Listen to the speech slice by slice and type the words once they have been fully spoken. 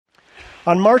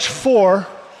On March 4,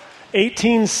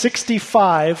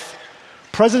 1865,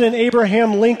 President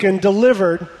Abraham Lincoln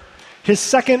delivered his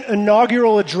second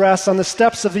inaugural address on the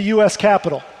steps of the U.S.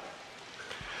 Capitol.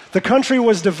 The country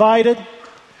was divided.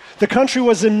 The country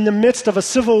was in the midst of a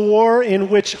civil war in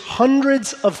which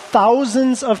hundreds of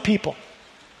thousands of people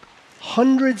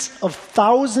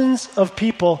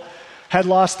had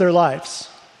lost their lives.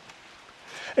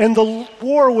 And the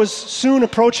war was soon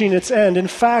approaching its end. In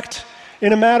fact,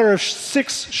 in a matter of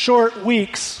 6 short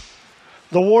weeks,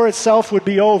 the war itself would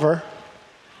be over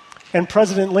and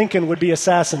President Lincoln would be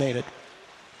assassinated.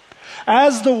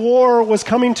 As the war was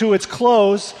coming to its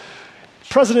close,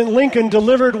 President Lincoln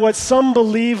delivered what some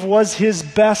believe was his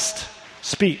best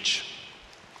speech.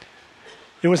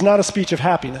 It was not a speech of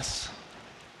happiness.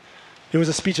 It was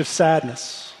a speech of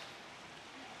sadness.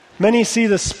 Many see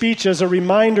the speech as a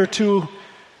reminder to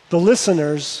the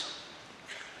listeners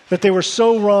that they were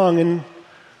so wrong in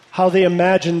how they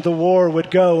imagined the war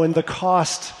would go and the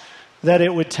cost that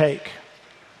it would take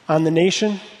on the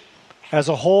nation as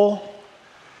a whole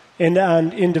and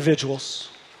on individuals.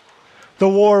 The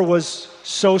war was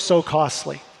so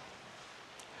costly.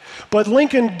 But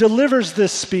Lincoln delivers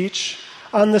this speech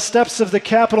on the steps of the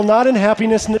Capitol, not in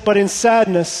happiness, but in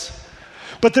sadness.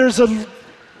 But there's a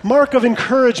mark of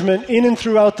encouragement in and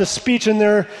throughout the speech, and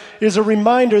there is a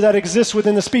reminder that exists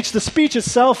within the speech. The speech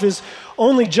itself is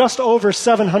only just over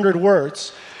 700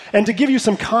 words. And to give you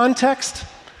some context,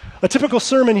 a typical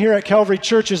sermon here at Calvary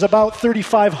Church is about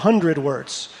 3,500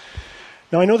 words.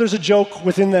 Now, I know there's a joke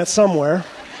within that somewhere,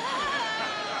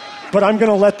 but I'm going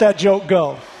to let that joke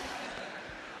go.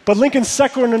 But Lincoln's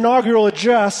second inaugural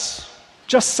address,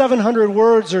 just 700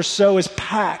 words or so, is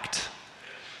packed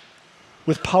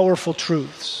with powerful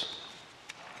truths,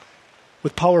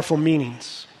 with powerful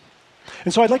meanings.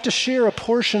 And so I'd like to share a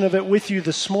portion of it with you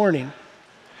this morning.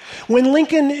 When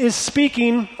Lincoln is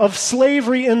speaking of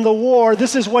slavery in the war,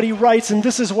 this is what he writes, and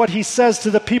this is what he says to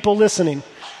the people listening.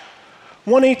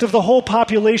 1/8 of the whole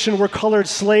population were colored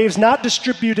slaves, not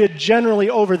distributed generally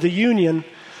over the Union,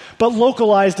 but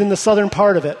localized in the southern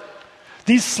part of it.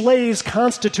 These slaves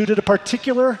constituted a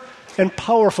particular and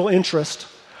powerful interest.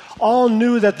 All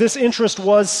knew that this interest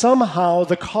was somehow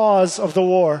the cause of the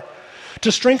war.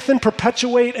 To strengthen,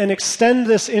 perpetuate, and extend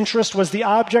this interest was the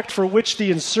object for which the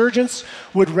insurgents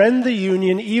would rend the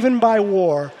Union even by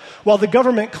war, while the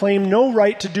government claimed no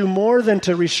right to do more than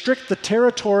to restrict the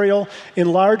territorial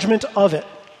enlargement of it.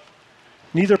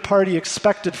 Neither party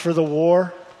expected for the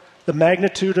war the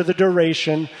magnitude or the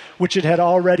duration which it had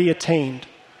already attained.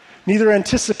 Neither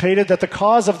anticipated that the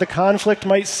cause of the conflict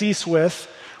might cease with,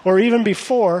 or even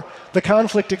before, the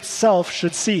conflict itself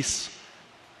should cease.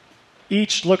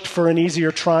 Each looked for an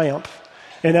easier triumph,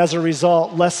 and as a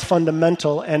result, less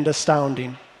fundamental and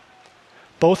astounding.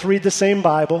 Both read the same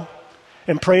Bible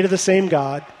and pray to the same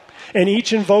God, and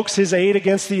each invokes his aid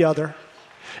against the other.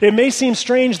 It may seem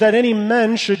strange that any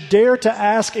men should dare to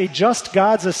ask a just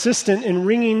God's assistance in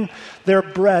wringing their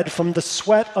bread from the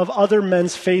sweat of other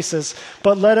men's faces,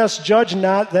 but let us judge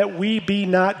not that we be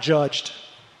not judged.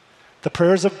 The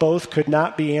prayers of both could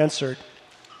not be answered.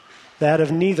 That of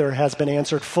neither has been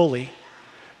answered fully.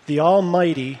 The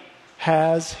Almighty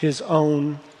has his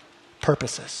own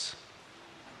purposes.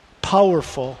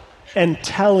 Powerful and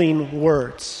telling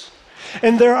words.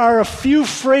 And there are a few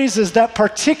phrases that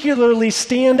particularly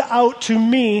stand out to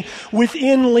me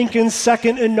within Lincoln's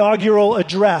second inaugural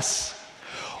address.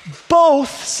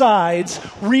 Both sides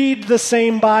read the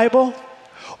same Bible.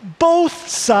 Both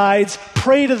sides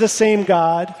pray to the same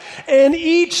God, and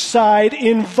each side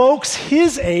invokes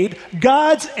his aid,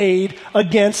 God's aid,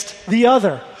 against the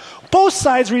other. Both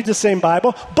sides read the same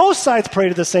Bible, both sides pray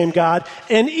to the same God,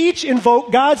 and each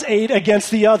invoke God's aid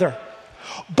against the other.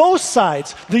 Both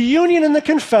sides, the Union and the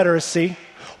Confederacy,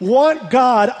 want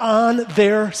God on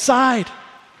their side.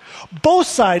 Both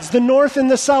sides, the North and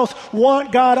the South,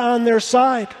 want God on their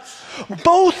side.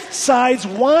 Both sides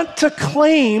want to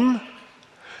claim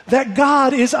that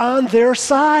God is on their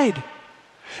side.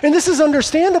 And this is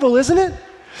understandable, isn't it?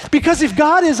 Because if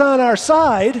God is on our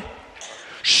side,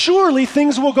 surely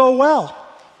things will go well.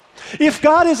 If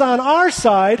God is on our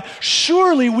side,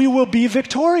 surely we will be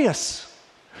victorious.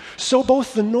 So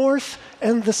both the North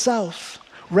and the South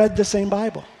read the same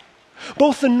Bible.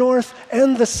 Both the North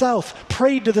and the South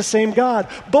prayed to the same God.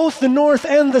 Both the North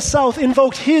and the South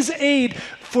invoked his aid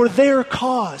for their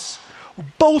cause.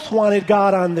 Both wanted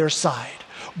God on their side.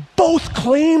 Both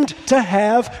claimed to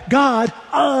have God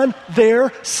on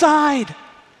their side.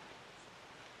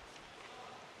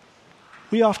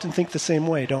 We often think the same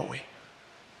way, don't we?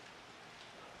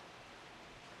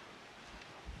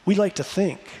 We like to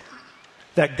think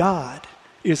that God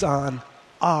is on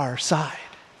our side.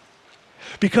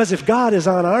 Because if God is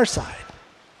on our side,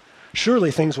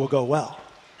 surely things will go well.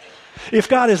 If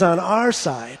God is on our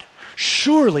side,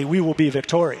 surely we will be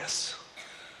victorious.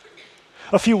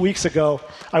 A few weeks ago,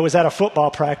 I was at a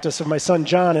football practice of my son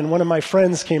John, and one of my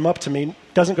friends came up to me,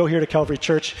 doesn't go here to Calvary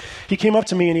Church. He came up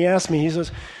to me and he asked me, he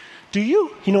says,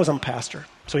 he knows I'm a pastor,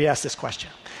 so he asked this question.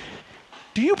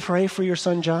 Do you pray for your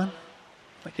son John? I'm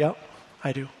like, yep,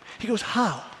 I do. He goes,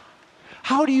 how?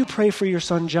 How do you pray for your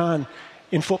son John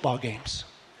in football games?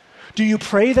 Do you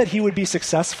pray that he would be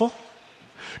successful?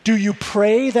 Do you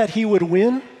pray that he would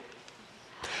win?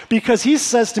 Because he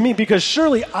says to me, because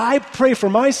surely I pray for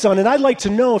my son, and I'd like to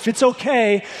know if it's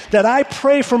okay that I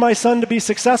pray for my son to be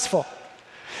successful.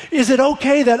 Is it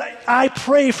okay that I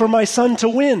pray for my son to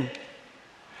win?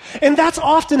 And that's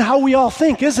often how we all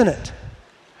think, isn't it?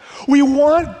 We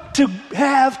want to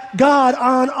have God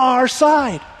on our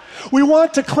side. We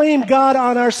want to claim God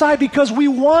on our side because we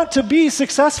want to be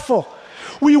successful.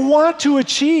 We want to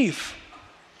achieve.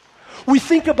 We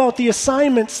think about the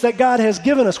assignments that God has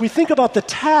given us. We think about the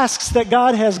tasks that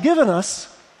God has given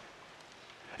us,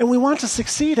 and we want to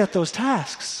succeed at those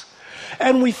tasks.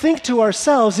 And we think to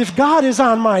ourselves, if God is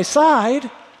on my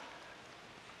side,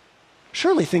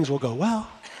 surely things will go well.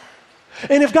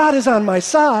 And if God is on my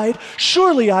side,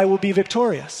 surely I will be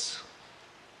victorious.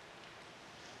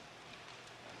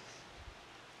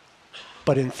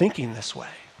 But in thinking this way,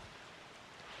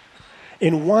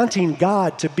 in wanting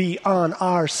God to be on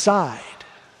our side,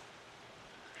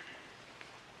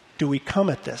 do we come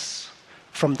at this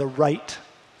from the right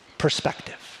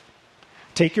perspective?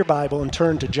 Take your Bible and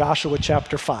turn to Joshua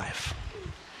chapter 5.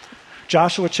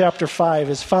 Joshua chapter 5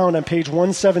 is found on page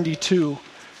 172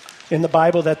 in the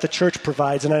Bible that the church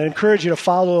provides, and I encourage you to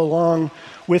follow along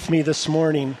with me this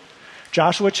morning.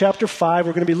 Joshua chapter 5,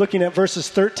 we're going to be looking at verses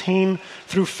 13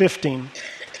 through 15.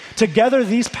 Together,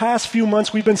 these past few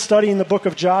months, we've been studying the book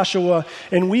of Joshua,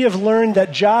 and we have learned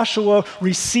that Joshua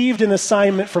received an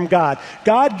assignment from God.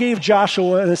 God gave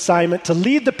Joshua an assignment to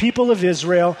lead the people of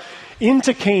Israel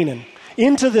into Canaan,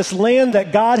 into this land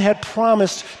that God had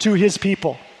promised to his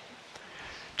people.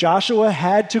 Joshua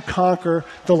had to conquer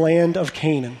the land of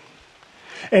Canaan.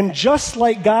 And just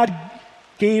like God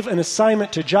gave an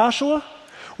assignment to Joshua,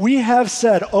 we have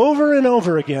said over and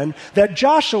over again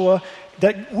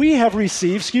that we have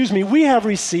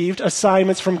received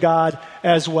assignments from God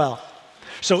as well.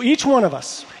 So each one of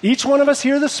us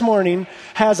here this morning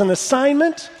has an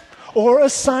assignment or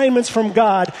assignments from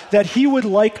God that he would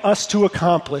like us to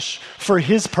accomplish for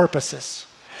his purposes.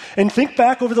 And think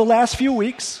back over the last few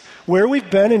weeks where we've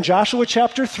been. In Joshua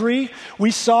chapter 3, we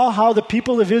saw how the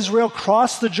people of Israel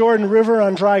crossed the Jordan River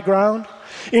on dry ground.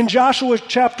 In Joshua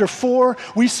chapter 4,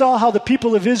 we saw how the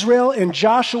people of Israel and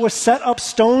Joshua set up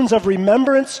stones of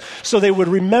remembrance so they would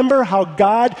remember how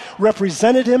God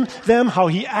represented them, how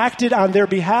he acted on their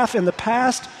behalf in the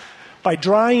past by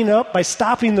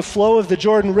stopping the flow of the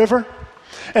Jordan River.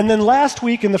 And then last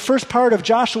week, in the first part of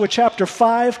Joshua chapter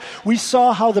 5, we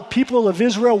saw how the people of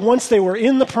Israel, once they were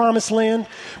in the promised land,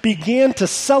 began to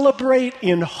celebrate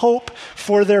in hope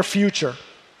for their future.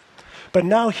 But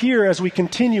now here, as we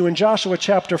continue in Joshua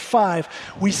chapter 5,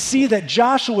 we see that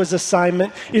Joshua's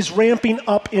assignment is ramping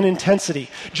up in intensity.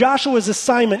 Joshua's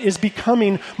assignment is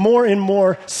becoming more and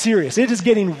more serious. It is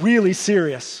getting really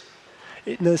serious.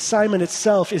 The assignment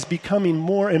itself is becoming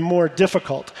more and more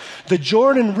difficult. The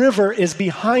Jordan River is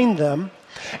behind them,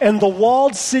 and the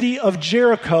walled city of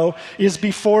Jericho is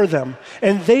before them,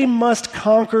 and they must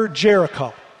conquer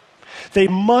Jericho. They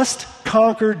must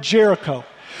conquer Jericho.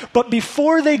 But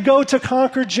before they go to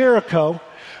conquer Jericho,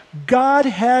 God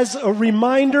has a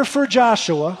reminder for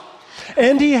Joshua,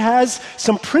 and he has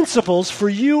some principles for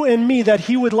you and me that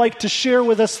he would like to share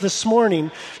with us this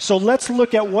morning. So let's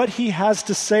look at what he has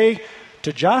to say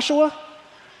to Joshua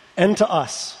and to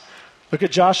us. Look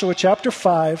at Joshua chapter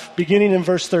 5, beginning in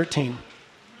verse 13.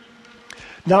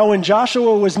 Now when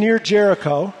Joshua was near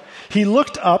Jericho, he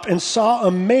looked up and saw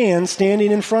a man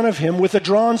standing in front of him with a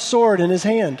drawn sword in his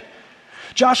hand.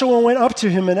 Joshua went up to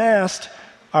him and asked,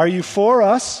 "Are you for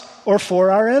us or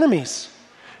for our enemies?"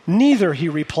 "Neither," he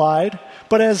replied,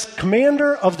 "but as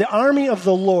commander of the army of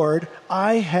the Lord,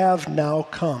 I have now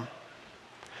come."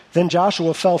 Then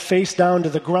Joshua fell face down to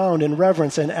the ground in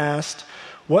reverence and asked,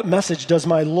 "What message does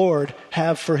my Lord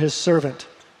have for his servant?"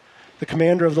 The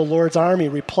commander of the Lord's army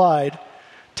replied,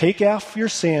 "Take off your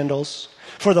sandals,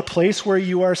 for the place where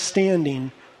you are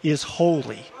standing is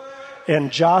holy."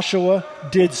 And Joshua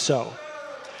did so.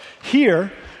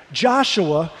 Here,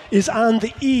 Joshua is on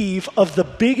the eve of the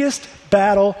biggest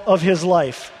battle of his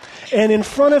life. And in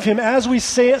front of him, as we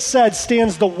said,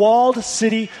 stands the walled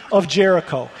city of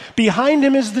Jericho. Behind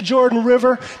him is the Jordan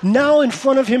River. Now in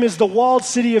front of him is the walled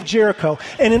city of Jericho.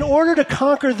 And in order to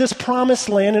conquer this promised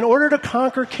land, in order to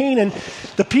conquer Canaan,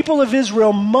 the people of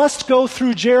Israel must go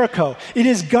through Jericho. It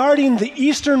is guarding the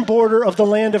eastern border of the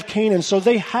land of Canaan, so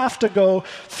they have to go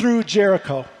through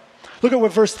Jericho. Look at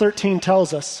what verse 13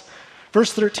 tells us.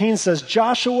 Verse 13 says,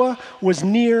 Joshua was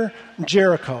near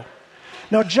Jericho.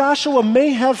 Now, Joshua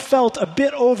may have felt a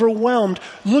bit overwhelmed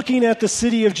looking at the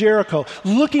city of Jericho,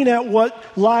 looking at what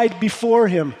lied before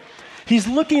him. He's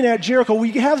looking at Jericho.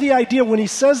 We have the idea when he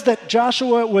says that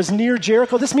Joshua was near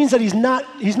Jericho, this means that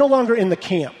he's no longer in the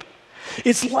camp.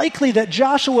 It's likely that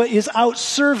Joshua is out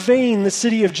surveying the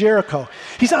city of Jericho.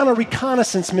 He's on a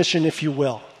reconnaissance mission, if you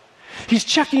will. He's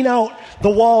checking out the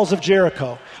walls of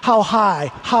Jericho. How high,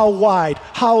 how wide,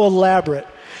 how elaborate.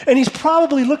 And he's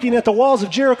probably looking at the walls of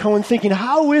Jericho and thinking,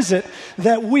 how is it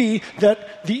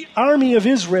that the army of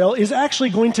Israel is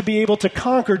actually going to be able to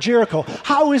conquer Jericho?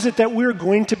 How is it that we're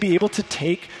going to be able to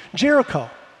take Jericho?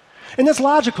 And that's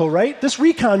logical, right? This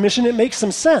recon mission, it makes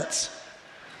some sense.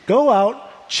 Go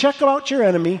out, check out your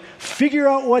enemy, figure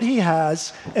out what he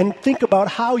has, and think about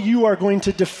how you are going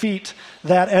to defeat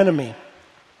that enemy.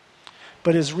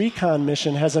 But his recon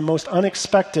mission has a most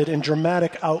unexpected and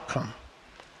dramatic outcome.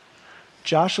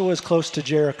 Joshua is close to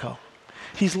Jericho.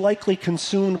 He's likely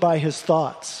consumed by his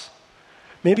thoughts.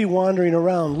 Maybe wandering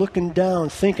around, looking down,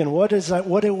 thinking, what is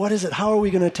it? How are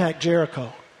we going to attack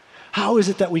Jericho? How is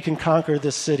it that we can conquer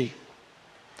this city?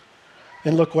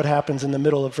 And look what happens in the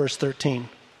middle of verse 13.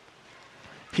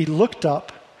 He looked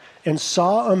up and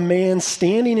saw a man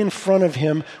standing in front of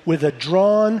him with a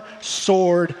drawn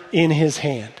sword in his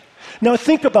hand. Now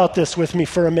think about this with me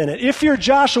for a minute. If you're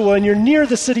Joshua and you're near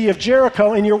the city of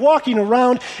Jericho and you're walking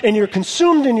around and you're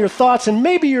consumed in your thoughts and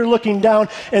maybe you're looking down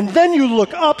and then you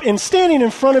look up and standing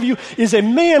in front of you is a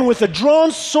man with a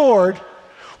drawn sword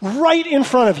right in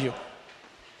front of you.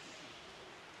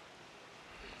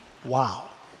 Wow.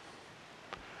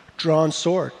 Drawn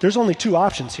sword. There's only two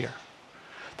options here.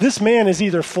 This man is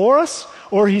either for us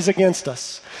or he's against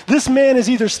us. This man is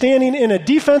either standing in a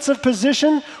defensive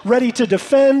position, ready to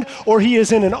defend, or he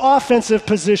is in an offensive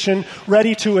position,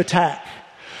 ready to attack.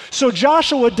 So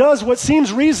Joshua does what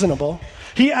seems reasonable.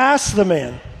 He asks the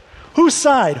man, whose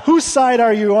side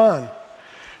are you on?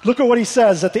 Look at what he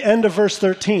says at the end of verse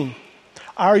 13.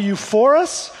 Are you for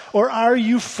us, or are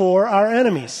you for our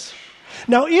enemies?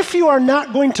 Now, if you are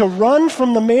not going to run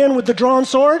from the man with the drawn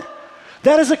sword,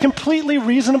 that is a completely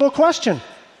reasonable question.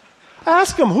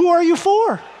 Ask him, who are you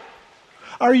for?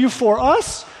 Are you for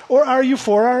us or are you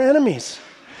for our enemies?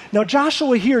 Now,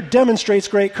 Joshua here demonstrates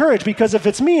great courage because if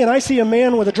it's me and I see a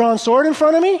man with a drawn sword in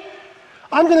front of me,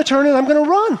 I'm going to turn and I'm going to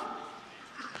run.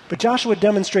 But Joshua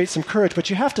demonstrates some courage, but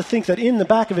you have to think that in the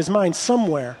back of his mind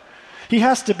somewhere, he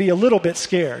has to be a little bit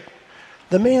scared.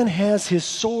 The man has his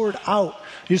sword out.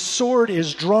 His sword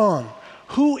is drawn.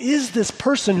 Who is this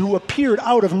person who appeared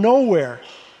out of nowhere?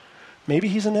 Maybe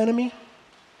he's an enemy.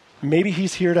 Maybe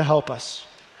he's here to help us.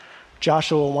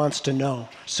 Joshua wants to know,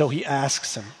 so he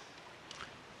asks him.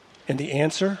 And the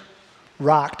answer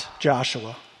rocked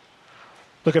Joshua.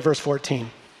 Look at verse 14.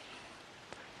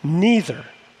 Neither,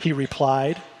 he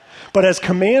replied, but as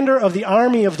commander of the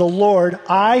army of the Lord,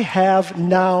 I have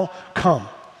now come.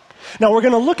 Now we're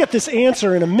going to look at this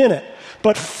answer in a minute,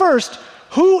 but first,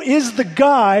 who is the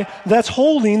guy that's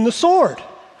holding the sword?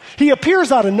 He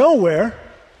appears out of nowhere.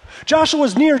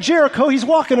 Joshua's near Jericho. He's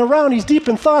walking around. He's deep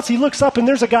in thoughts. He looks up, and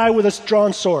there's a guy with a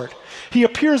drawn sword. He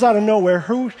appears out of nowhere.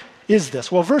 Who is this?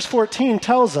 Well, verse 14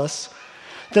 tells us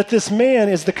that this man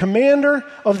is the commander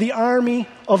of the army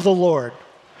of the Lord.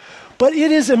 But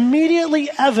it is immediately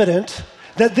evident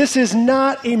that this is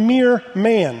not a mere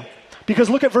man. Because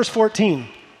look at verse 14.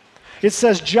 It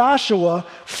says, Joshua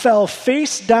fell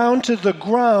face down to the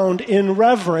ground in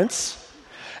reverence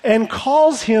and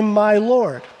calls him my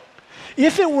Lord.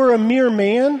 If it were a mere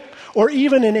man or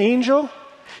even an angel,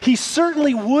 he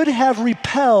certainly would have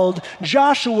repelled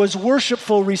Joshua's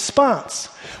worshipful response.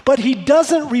 But he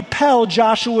doesn't repel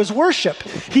Joshua's worship.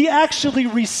 He actually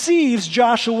receives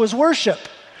Joshua's worship.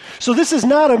 So this is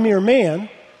not a mere man.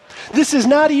 This is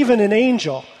not even an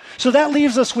angel. So that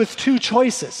leaves us with two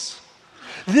choices.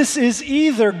 This is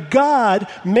either God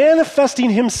manifesting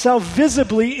himself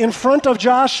visibly in front of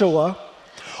Joshua,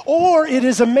 or it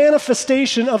is a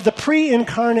manifestation of the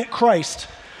pre-incarnate Christ,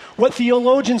 what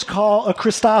theologians call a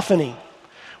Christophany.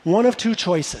 One of two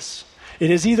choices. It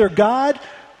is either God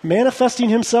manifesting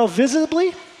himself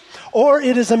visibly, or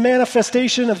it is a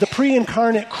manifestation of the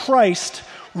pre-incarnate Christ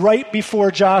right before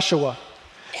Joshua.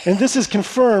 And this is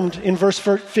confirmed in verse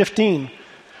 15.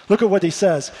 Look at what he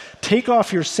says. Take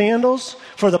off your sandals,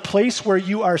 for the place where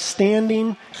you are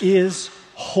standing is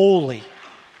holy.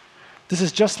 This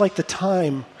is just like the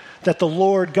time that the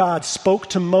Lord God spoke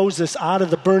to Moses out of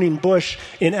the burning bush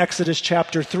in Exodus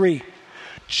chapter 3.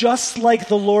 Just like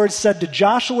the Lord said to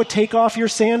Joshua, take off your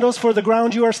sandals, for the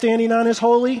ground you are standing on is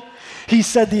holy, he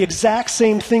said the exact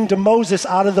same thing to Moses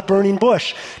out of the burning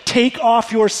bush. Take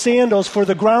off your sandals, for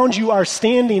the ground you are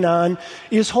standing on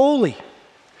is holy.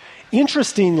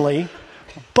 Interestingly,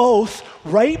 both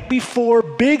right before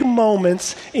big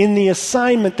moments in the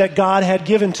assignment that God had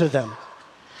given to them.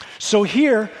 So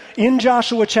here in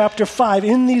Joshua chapter 5,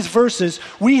 in these verses,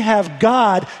 we have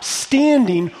God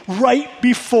standing right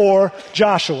before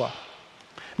Joshua.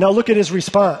 Now look at his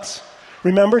response.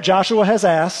 Remember, Joshua has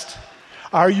asked,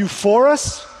 are you for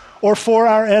us or for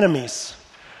our enemies?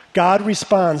 God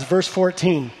responds, verse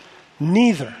 14,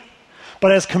 neither.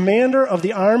 But as commander of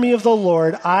the army of the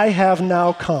Lord, I have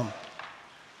now come.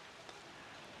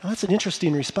 Now, that's an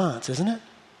interesting response, isn't it?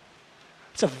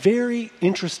 It's a very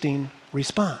interesting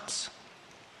response.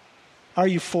 Are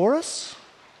you for us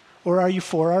or are you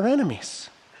for our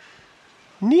enemies?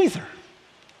 Neither.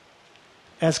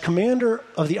 As commander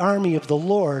of the army of the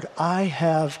Lord, I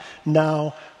have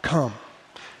now come.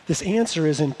 This answer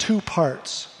is in two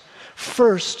parts.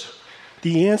 First,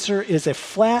 the answer is a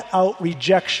flat-out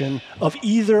rejection of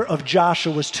either of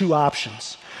Joshua's two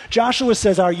options. Joshua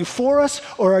says, are you for us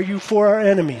or are you for our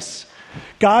enemies?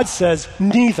 God says,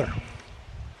 neither.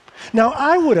 Now,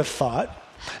 I would have thought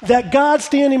that God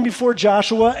standing before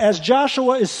Joshua, as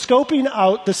Joshua is scoping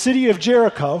out the city of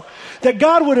Jericho, that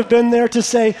God would have been there to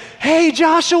say, hey,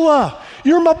 Joshua,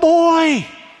 you're my boy.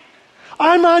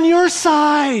 I'm on your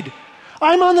side.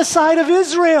 I'm on the side of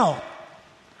Israel.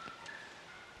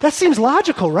 That seems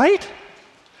logical, right?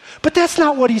 But that's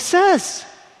not what he says.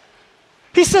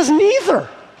 He says, neither.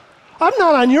 I'm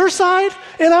not on your side,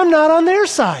 and I'm not on their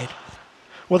side.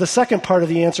 Well, the second part of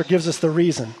the answer gives us the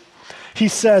reason. He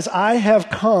says, I have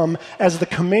come as the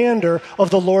commander of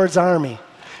the Lord's army.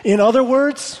 In other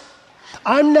words,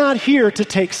 I'm not here to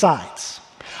take sides.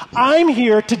 I'm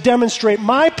here to demonstrate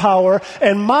my power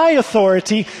and my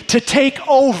authority to take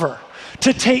over,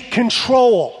 to take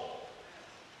control.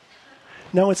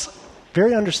 Now, it's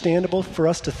very understandable for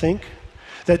us to think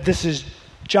that this is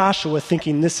Joshua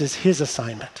thinking this is his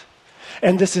assignment,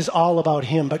 and this is all about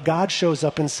him. But God shows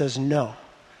up and says, no,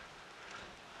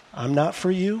 I'm not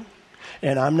for you,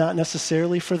 and I'm not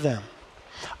necessarily for them.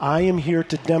 I am here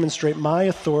to demonstrate my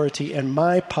authority and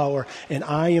my power, and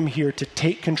I am here to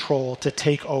take control, to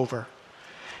take over.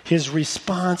 His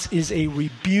response is a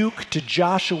rebuke to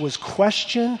Joshua's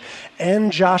question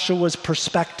and Joshua's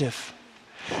perspective.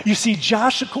 You see,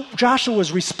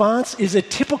 Joshua's response is a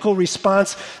typical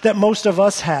response that most of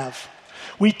us have.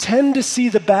 We tend to see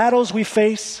the battles we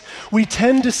face. We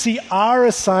tend to see our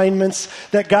assignments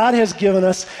that God has given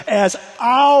us as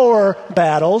our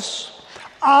battles,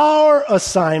 our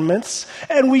assignments,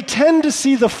 and we tend to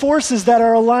see the forces that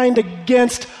are aligned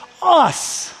against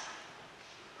us.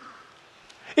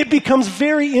 It becomes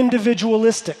very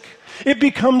individualistic. It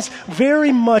becomes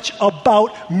very much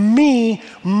about me,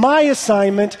 my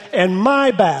assignment, and my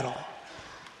battle.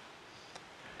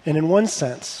 And in one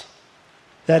sense,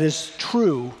 that is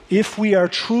true if we are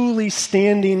truly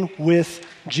standing with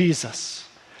Jesus.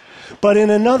 But in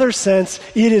another sense,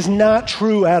 it is not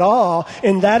true at all,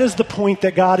 and that is the point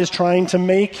that God is trying to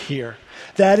make here.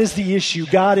 That is the issue.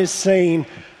 God is saying,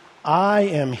 I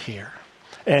am here,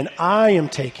 and I am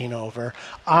taking over.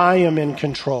 I am in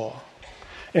control.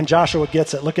 And Joshua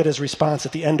gets it. Look at his response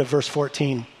at the end of verse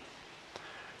 14.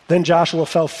 Then Joshua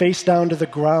fell face down to the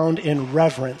ground in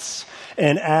reverence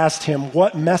and asked him,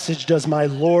 what message does my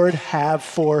Lord have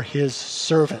for his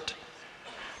servant?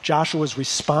 Joshua's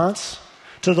response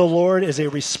to the Lord is a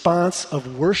response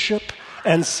of worship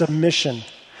and submission.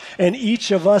 And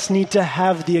each of us need to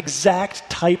have the exact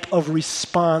type of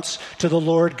response to the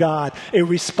Lord God, a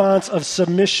response of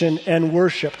submission and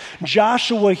worship.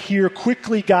 Joshua here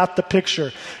quickly got the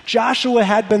picture. Joshua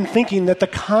had been thinking that the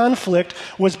conflict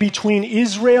was between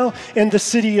Israel and the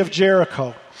city of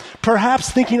Jericho,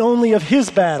 perhaps thinking only of his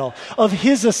battle, of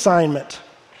his assignment.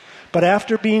 But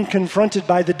after being confronted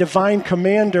by the divine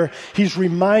commander, he's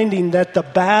reminding that the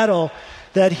battle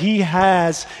that he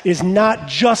has is not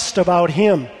just about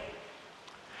him.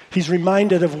 He's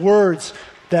reminded of words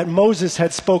that Moses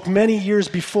had spoke many years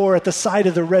before at the side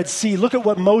of the Red Sea. Look at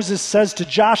what Moses says to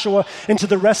Joshua and to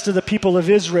the rest of the people of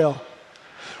Israel.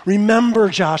 Remember,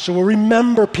 Joshua,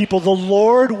 remember, people, the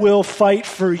Lord will fight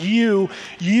for you.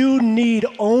 You need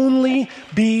only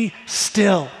be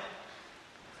still.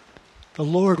 The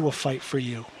Lord will fight for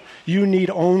you. You need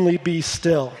only be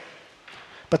still.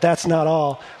 But that's not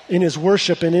all. In his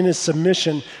worship and in his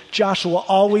submission, Joshua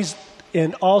always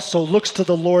and also looks to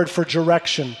the Lord for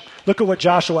direction. Look at what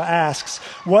Joshua asks.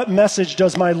 What message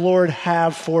does my Lord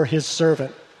have for his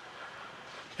servant?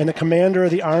 And the commander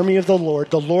of the army of the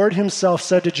Lord himself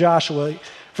said to Joshua,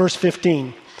 verse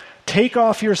 15, take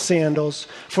off your sandals,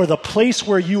 for the place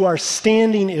where you are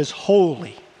standing is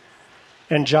holy.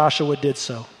 And Joshua did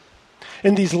so.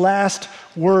 In these last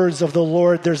words of the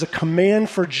Lord, there's a command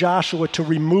for Joshua to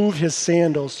remove his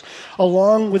sandals,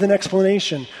 along with an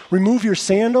explanation. Remove your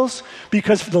sandals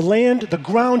because the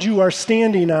ground you are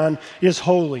standing on is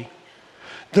holy.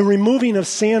 The removing of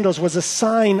sandals was a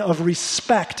sign of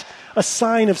respect, a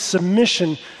sign of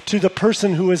submission to the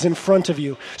person who is in front of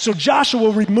you. So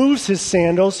Joshua removes his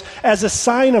sandals as a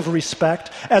sign of respect,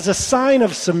 as a sign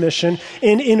of submission,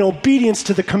 and in obedience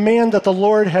to the command that the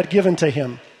Lord had given to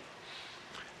him.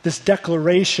 This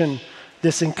declaration,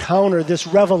 this encounter, this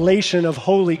revelation of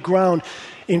holy ground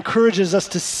encourages us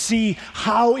to see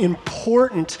how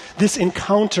important this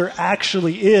encounter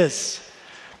actually is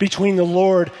between the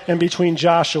Lord and between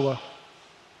Joshua.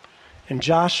 And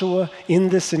Joshua, in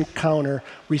this encounter,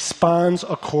 responds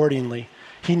accordingly.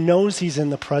 He knows he's in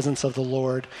the presence of the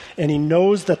Lord, and he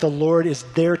knows that the Lord is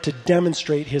there to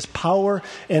demonstrate his power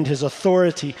and his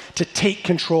authority to take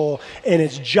control. And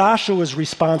it's Joshua's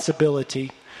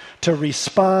responsibility to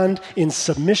respond in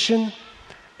submission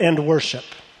and worship.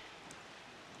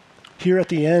 Here at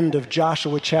the end of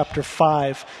Joshua chapter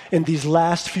 5, in these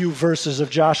last few verses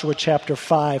of Joshua chapter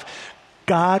 5,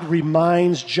 God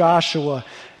reminds Joshua,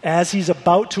 as he's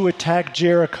about to attack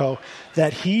Jericho,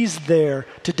 that he's there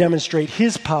to demonstrate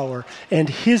his power and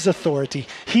his authority.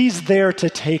 He's there to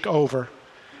take over.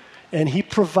 And he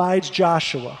provides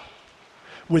Joshua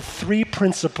with 3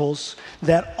 principles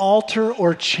that alter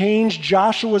or change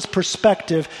Joshua's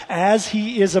perspective as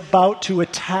he is about to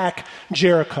attack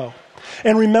Jericho.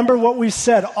 And remember what we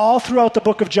said all throughout the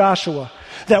book of Joshua,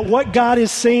 that what God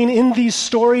is saying in these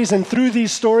stories and through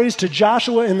these stories to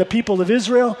Joshua and the people of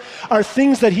Israel are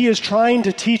things that he is trying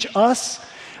to teach us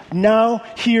now,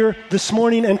 here, this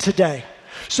morning, and today.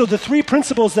 So the 3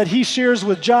 principles that he shares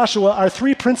with Joshua are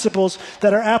 3 principles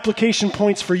that are application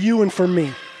points for you and for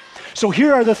me. So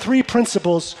here are the 3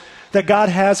 principles that God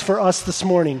has for us this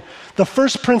morning. The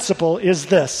first principle is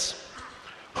this: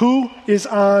 who is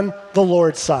on the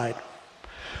Lord's side?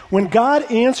 When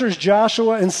God answers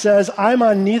Joshua and says, I'm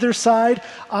on neither side,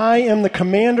 I am the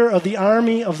commander of the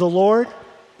army of the Lord,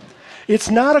 it's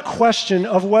not a question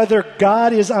of whether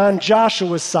God is on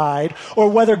Joshua's side or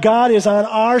whether God is on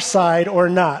our side or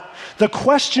not. The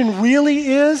question really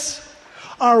is,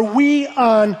 are we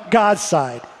on God's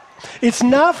side? It's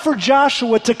not for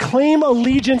Joshua to claim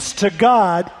allegiance to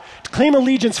God, to claim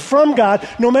allegiance from God,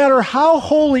 no matter how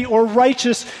holy or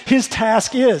righteous his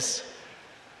task is.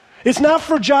 It's not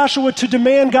for Joshua to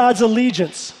demand God's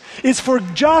allegiance. It's for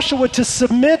Joshua to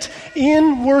submit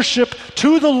in worship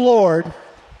to the Lord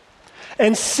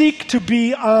and seek to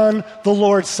be on the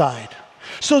Lord's side.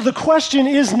 So the question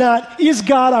is not, is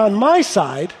God on my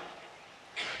side?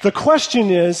 The question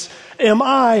is, am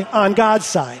I on God's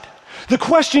side? The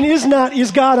question is not, is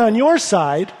God on your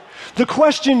side? The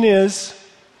question is,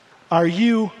 are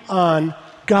you on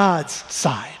God's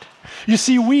side? You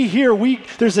see,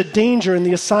 there's a danger in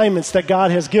the assignments that God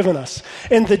has given us.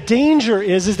 And the danger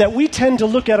is that we tend to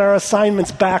look at our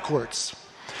assignments backwards.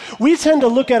 We tend to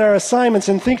look at our assignments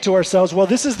and think to ourselves, well,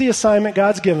 this is the assignment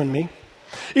God's given me.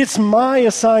 It's my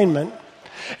assignment.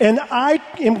 And I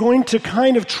am going to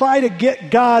kind of try to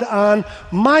get God on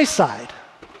my side.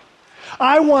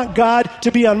 I want God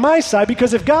to be on my side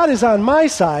because if God is on my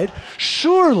side,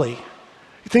 surely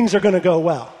things are going to go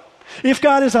well. If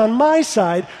God is on my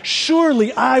side,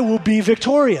 surely I will be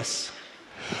victorious.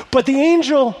 But the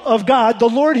angel of God, the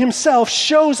Lord himself,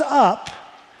 shows up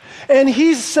and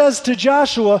he says to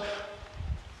Joshua,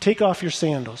 take off your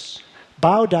sandals,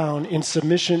 bow down in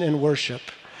submission and worship,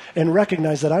 and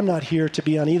recognize that I'm not here to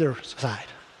be on either side.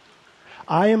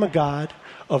 I am a God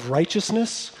of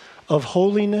righteousness, of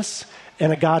holiness,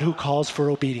 and a God who calls for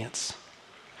obedience.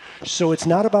 So it's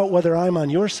not about whether I'm on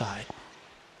your side.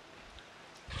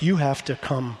 You have to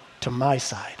come to my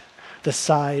side, the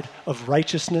side of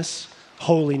righteousness,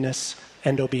 holiness,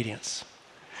 and obedience.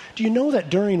 Do you know that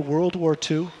during World War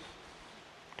II,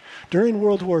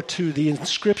 the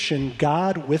inscription,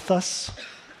 God with us,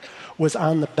 was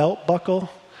on the belt buckle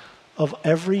of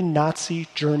every Nazi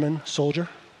German soldier?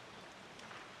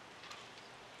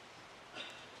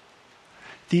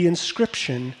 The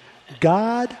inscription,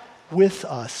 God with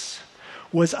us,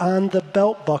 was on the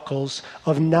belt buckles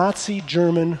of Nazi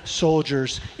German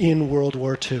soldiers in World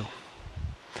War II.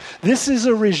 This is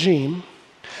a regime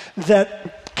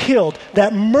that killed,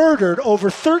 that murdered over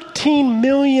 13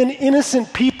 million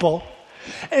innocent people,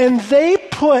 and they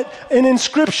put an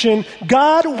inscription,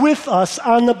 "God with us,"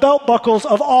 on the belt buckles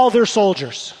of all their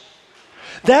soldiers.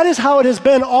 That is how it has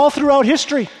been all throughout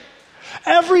history.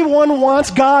 Everyone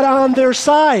wants God on their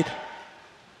side.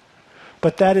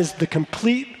 But that is the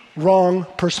complete wrong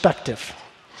perspective.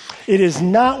 It is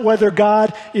not whether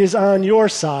God is on your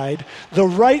side. The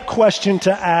right question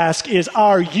to ask is,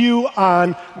 are you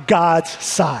on God's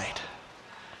side?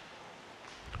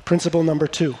 Principle number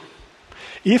 2.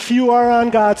 If you are on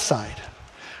God's side,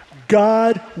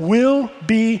 God will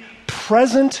be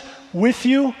present with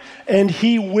you and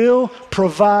he will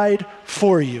provide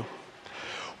for you.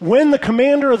 When the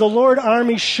commander of the Lord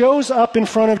army shows up in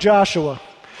front of Joshua,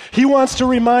 he wants to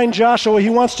remind Joshua, he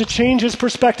wants to change his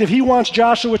perspective. He wants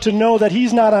Joshua to know that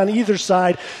he's not on either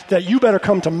side, that you better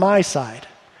come to my side.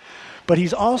 But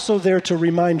he's also there to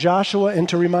remind Joshua and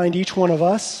to remind each one of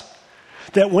us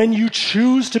that when you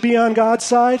choose to be on God's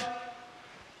side,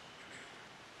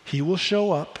 he will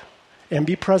show up and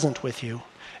be present with you,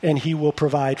 and he will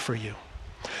provide for you.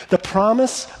 The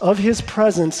promise of his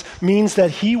presence means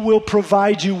that he will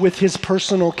provide you with his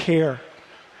personal care.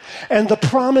 And the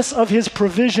promise of his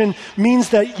provision means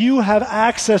that you have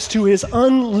access to his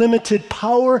unlimited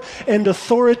power and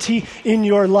authority in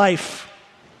your life.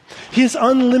 His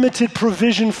unlimited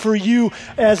provision for you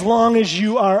as long as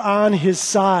you are on his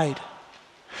side.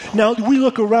 Now, we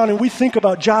look around and we think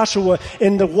about Joshua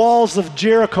and the walls of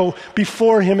Jericho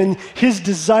before him and his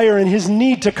desire and his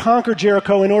need to conquer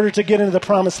Jericho in order to get into the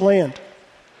promised land.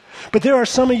 But there are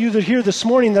some of you that are here this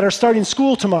morning that are starting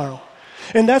school tomorrow.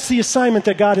 And that's the assignment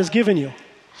that God has given you.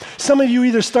 Some of you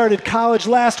either started college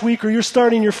last week or you're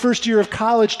starting your first year of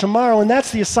college tomorrow, and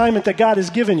that's the assignment that God has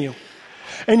given you.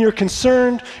 And you're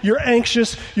concerned, you're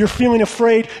anxious, you're feeling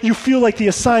afraid, you feel like the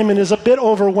assignment is a bit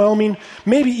overwhelming,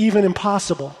 maybe even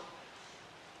impossible.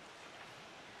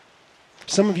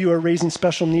 Some of you are raising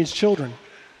special needs children,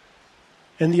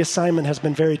 and the assignment has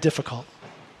been very difficult.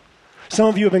 Some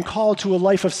of you have been called to a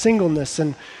life of singleness,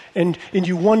 and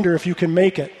you wonder if you can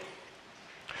make it.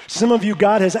 Some of you,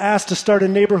 God has asked to start a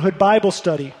neighborhood Bible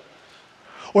study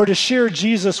or to share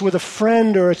Jesus with a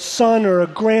friend or a son or a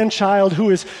grandchild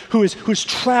who's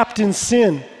trapped in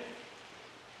sin.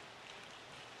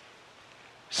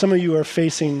 Some of you are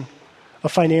facing a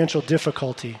financial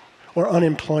difficulty or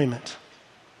unemployment.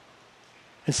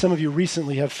 And some of you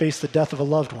recently have faced the death of a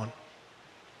loved one.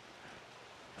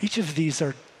 Each of these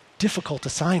are difficult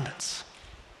assignments.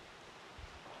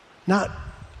 Not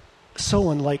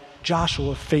so unlike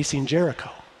Joshua facing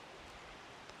Jericho.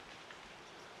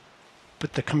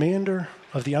 But the commander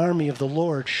of the army of the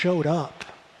Lord showed up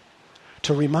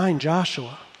to remind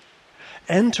Joshua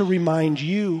and to remind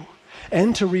you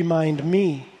and to remind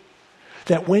me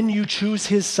that when you choose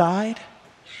his side,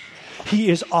 he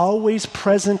is always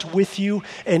present with you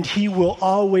and he will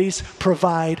always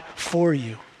provide for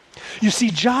you. You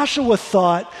see, Joshua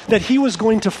thought that he was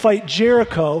going to fight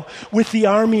Jericho with the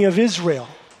army of Israel.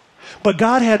 But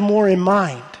God had more in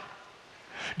mind.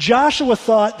 Joshua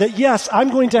thought that, yes, I'm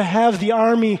going to have the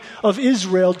army of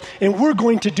Israel and we're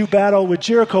going to do battle with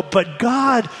Jericho. But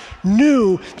God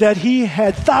knew that he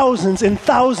had thousands and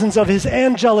thousands of his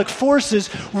angelic forces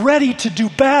ready to do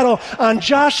battle on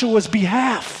Joshua's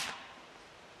behalf.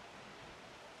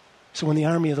 So when the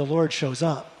army of the Lord shows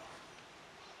up,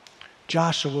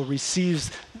 Joshua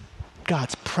receives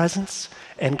God's presence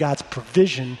and God's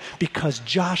provision because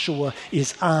Joshua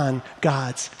is on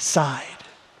God's side.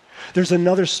 There's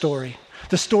another story,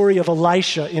 the story of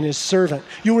Elisha and his servant.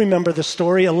 You remember the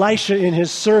story. Elisha and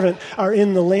his servant are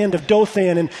in the land of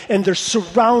Dothan, and they're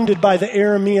surrounded by the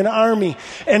Aramean army.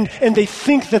 And they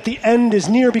think that the end is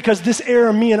near because this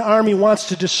Aramean army wants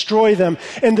to destroy them.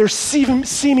 And there's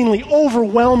seemingly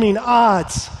overwhelming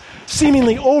odds,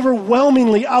 seemingly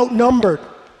overwhelmingly outnumbered.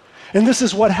 And this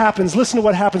is what happens. Listen to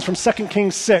what happens from 2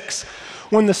 Kings 6.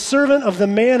 When the servant of the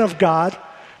man of God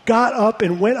got up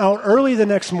and went out early the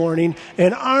next morning,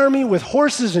 an army with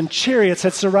horses and chariots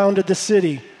had surrounded the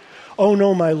city. "Oh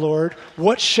no, my lord,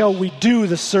 what shall we do?"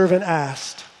 the servant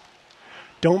asked.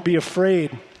 "Don't be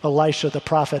afraid," Elisha the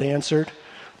prophet answered.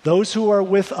 "Those who are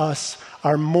with us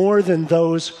are more than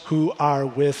those who are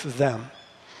with them."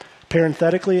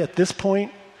 Parenthetically, at this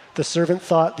point, the servant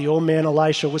thought the old man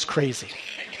Elisha was crazy.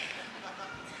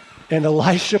 And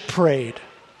Elisha prayed,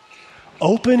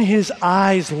 "Open his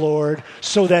eyes, Lord,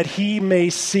 so that he may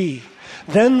see."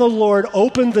 Then the Lord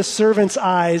opened the servant's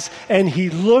eyes, and he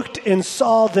looked and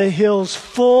saw the hills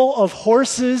full of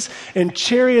horses and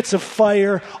chariots of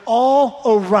fire all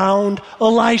around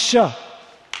Elisha.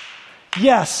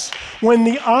 Yes, when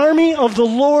the army of the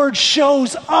Lord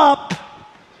shows up,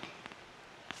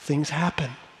 things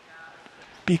happen.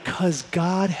 Because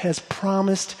God has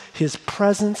promised his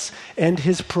presence and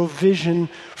his provision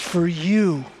for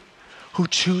you who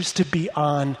choose to be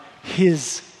on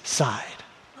his side.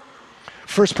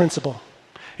 First principle,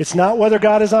 it's not whether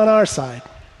God is on our side.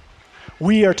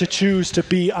 We are to choose to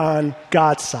be on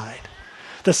God's side,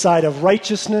 the side of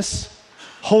righteousness,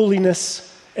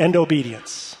 holiness, and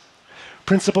obedience.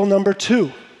 Principle number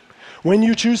 2, when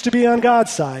you choose to be on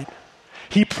God's side,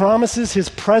 he promises his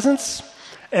presence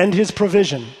and his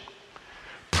provision.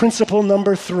 Principle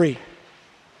number 3,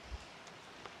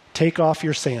 take off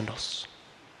your sandals.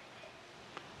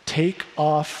 Take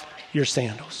off your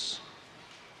sandals.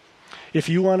 If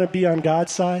you want to be on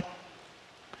God's side,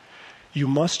 you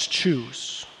must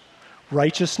choose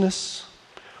righteousness,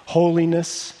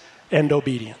 holiness, and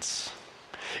obedience.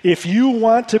 If you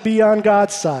want to be on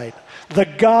God's side, the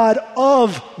God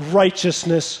of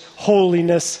righteousness,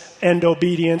 holiness, and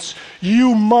obedience,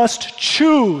 you must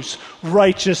choose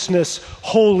righteousness,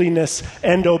 holiness,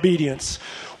 and obedience.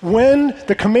 When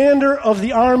the commander of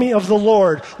the army of the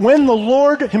Lord, when the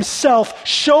Lord himself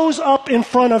shows up in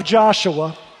front of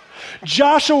Joshua,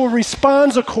 Joshua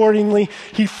responds accordingly.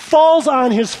 He falls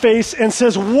on his face and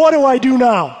says, "What do I do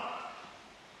now?"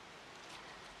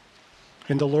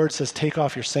 And the Lord says, "Take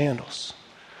off your sandals,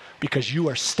 because you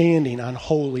are standing on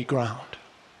holy ground."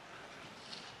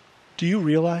 Do you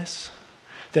realize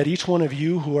that each one of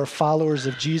you who are followers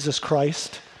of Jesus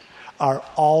Christ are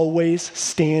always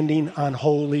standing on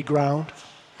holy ground?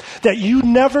 That you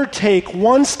never take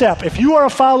one step. If you are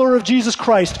a follower of Jesus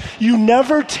Christ, you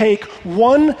never take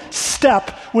one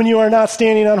step when you are not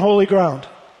standing on holy ground.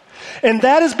 And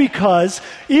that is because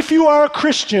if you are a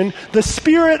Christian, the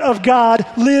Spirit of God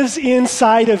lives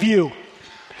inside of you.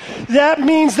 That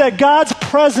means that God's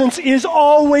presence is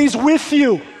always with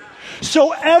you.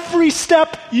 So every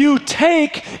step you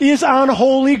take is on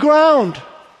holy ground.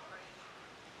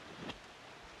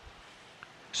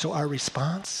 So our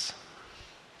response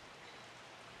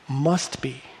must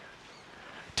be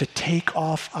to take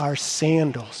off our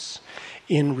sandals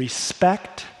in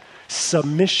respect,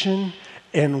 submission,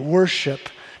 and worship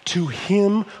to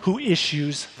him who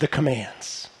issues the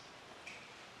commands.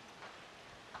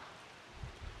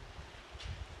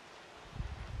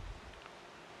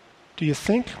 Do you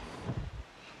think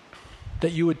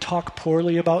that you would talk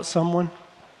poorly about someone?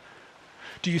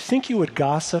 Do you think you would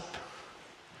gossip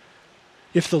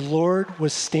if the Lord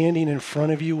was standing in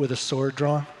front of you with a sword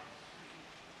drawn?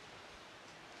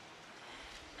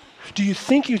 Do you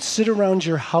think you'd sit around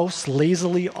your house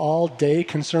lazily all day,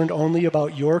 concerned only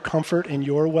about your comfort and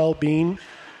your well-being,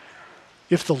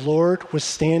 if the Lord was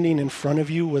standing in front of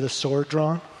you with a sword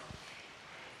drawn?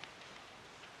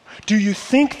 Do you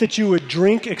think that you would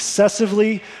drink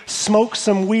excessively, smoke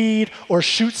some weed, or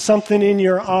shoot something in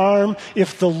your arm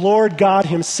if the Lord God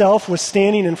himself was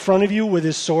standing in front of you with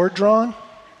his sword drawn?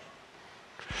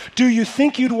 Do you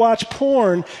think you'd watch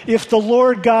porn if the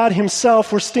Lord God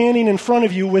himself were standing in front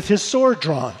of you with his sword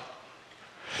drawn?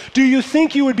 Do you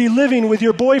think you would be living with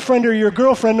your boyfriend or your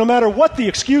girlfriend, no matter what the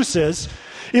excuse is,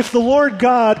 if the Lord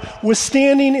God was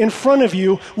standing in front of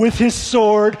you with his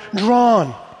sword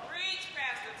drawn?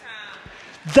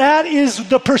 That is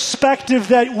the perspective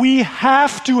that we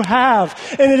have to have.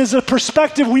 And it is a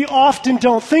perspective we often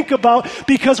don't think about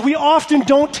because we often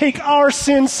don't take our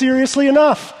sin seriously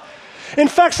enough. In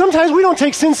fact, sometimes we don't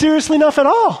take sin seriously enough at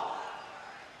all.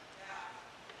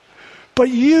 But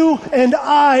you and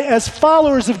I, as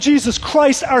followers of Jesus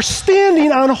Christ, are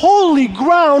standing on holy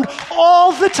ground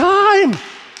all the time.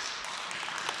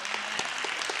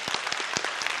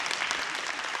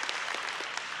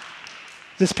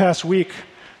 This past week,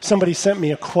 somebody sent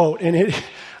me a quote, and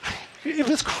it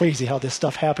was crazy how this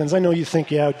stuff happens. I know you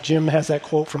think, yeah, Jim has that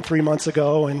quote from 3 months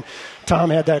ago, and Tom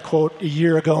had that quote a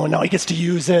year ago, and now he gets to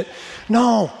use it.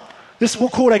 No, this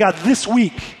quote I got this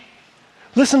week.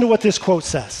 Listen to what this quote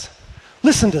says.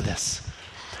 Listen to this.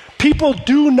 People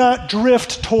do not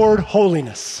drift toward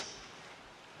holiness.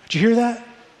 Did you hear that?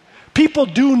 People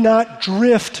do not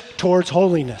drift towards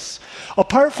holiness.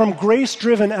 Apart from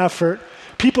grace-driven effort,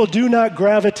 people do not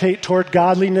gravitate toward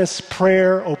godliness,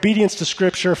 prayer, obedience to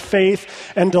Scripture,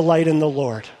 faith, and delight in the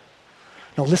Lord.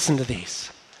 Now listen to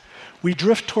these. We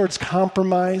drift towards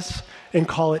compromise and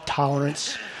call it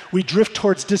tolerance. We drift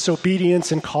towards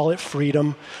disobedience and call it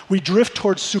freedom. We drift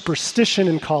towards superstition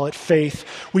and call it faith.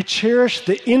 We cherish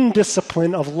the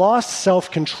indiscipline of lost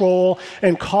self-control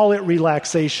and call it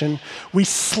relaxation. We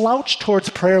slouch towards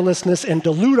prayerlessness and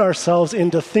delude ourselves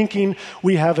into thinking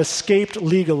we have escaped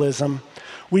legalism.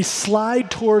 We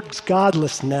slide towards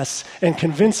godlessness and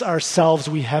convince ourselves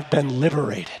we have been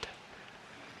liberated.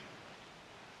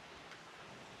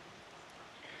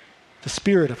 The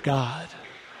Spirit of God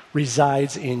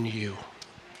resides in you.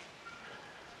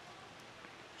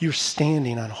 You're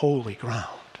standing on holy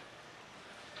ground.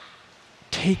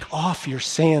 Take off your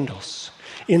sandals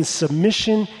in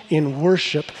submission, in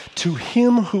worship to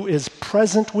Him who is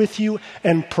present with you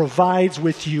and provides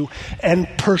with you, and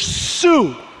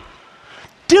pursue,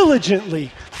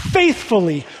 diligently,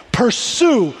 faithfully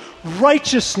pursue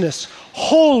righteousness,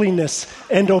 holiness,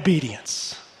 and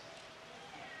obedience.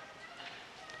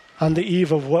 On the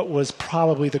eve of what was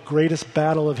probably the greatest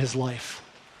battle of his life,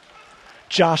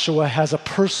 Joshua has a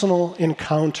personal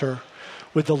encounter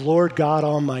with the Lord God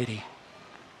Almighty.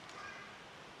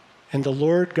 And the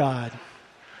Lord God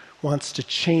wants to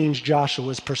change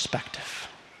Joshua's perspective.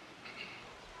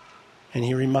 And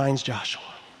he reminds Joshua,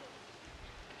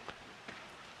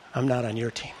 I'm not on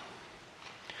your team.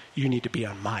 You need to be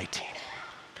on my team.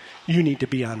 You need to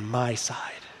be on my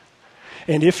side.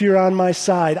 And if you're on my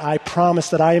side, I promise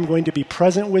that I am going to be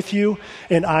present with you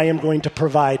and I am going to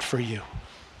provide for you.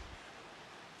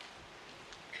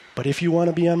 But if you want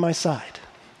to be on my side,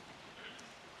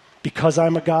 because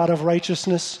I'm a God of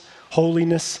righteousness,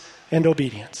 holiness, and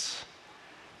obedience,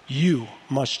 you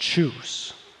must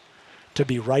choose to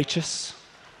be righteous,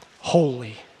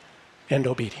 holy, and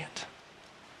obedient.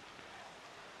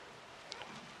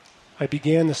 I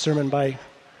began the sermon by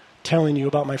telling you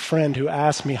about my friend who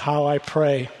asked me how I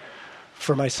pray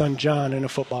for my son John in a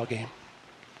football game.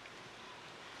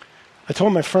 I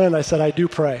told my friend, I said, I do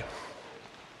pray.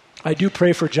 I do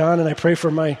pray for John, and I pray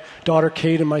for my daughter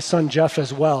Kate and my son Jeff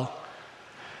as well.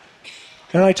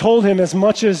 And I told him as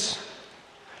much as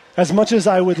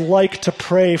I would like to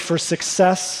pray for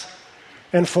success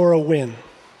and for a win,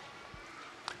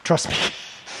 trust me,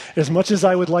 as much as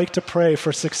I would like to pray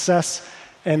for success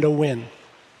and a win,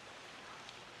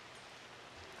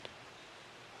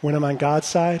 when I'm on God's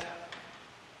side,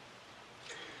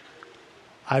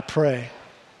 I pray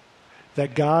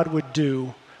that God would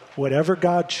do whatever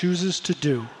God chooses to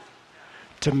do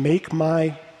to make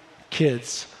my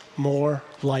kids more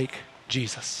like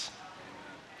Jesus.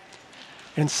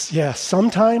 And yeah,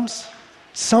 sometimes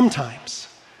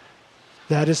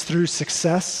that is through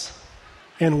success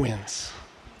and wins.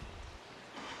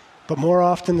 But more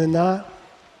often than not,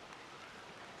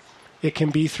 it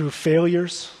can be through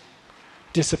failures,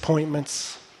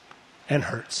 disappointments, and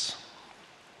hurts.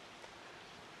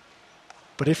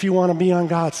 But if you want to be on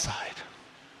God's side,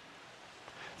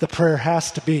 the prayer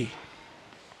has to be,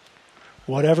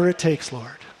 whatever it takes,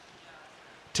 Lord,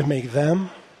 to make them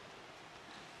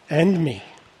and me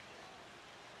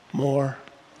more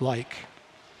like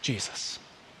Jesus.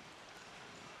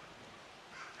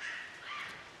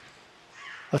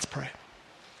 Let's pray.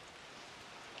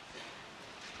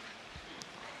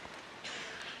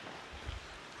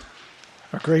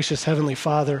 Our gracious Heavenly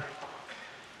Father,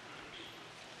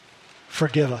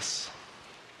 forgive us.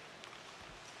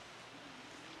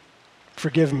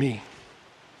 Forgive me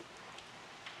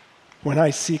when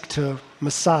I seek to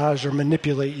massage or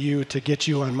manipulate you to get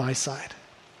you on my side.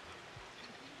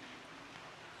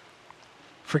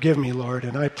 Forgive me, Lord,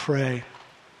 and I pray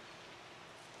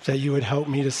that you would help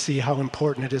me to see how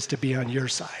important it is to be on your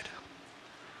side.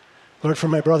 Lord, for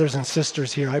my brothers and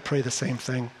sisters here, I pray the same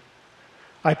thing.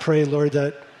 I pray, Lord,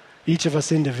 that each of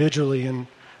us individually and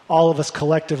all of us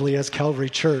collectively as Calvary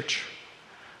Church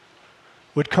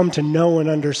would come to know and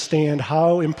understand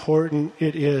how important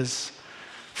it is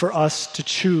for us to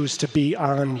choose to be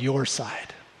on your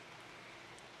side.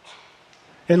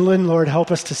 And Lord,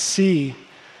 help us to see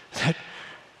that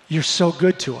you're so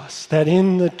good to us, that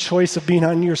in the choice of being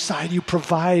on your side, you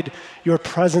provide your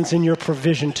presence and your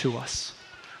provision to us.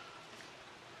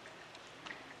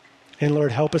 And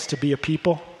Lord, help us to be a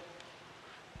people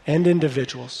and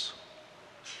individuals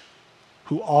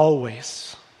who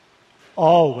always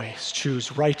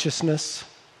choose righteousness,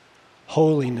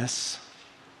 holiness,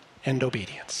 and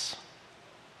obedience.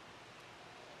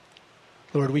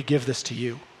 Lord, we give this to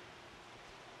you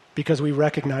because we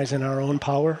recognize in our own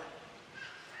power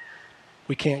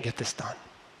we can't get this done.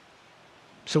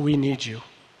 So we need you.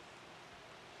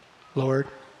 Lord,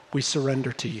 we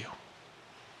surrender to you.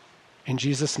 In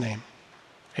Jesus' name,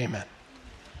 amen.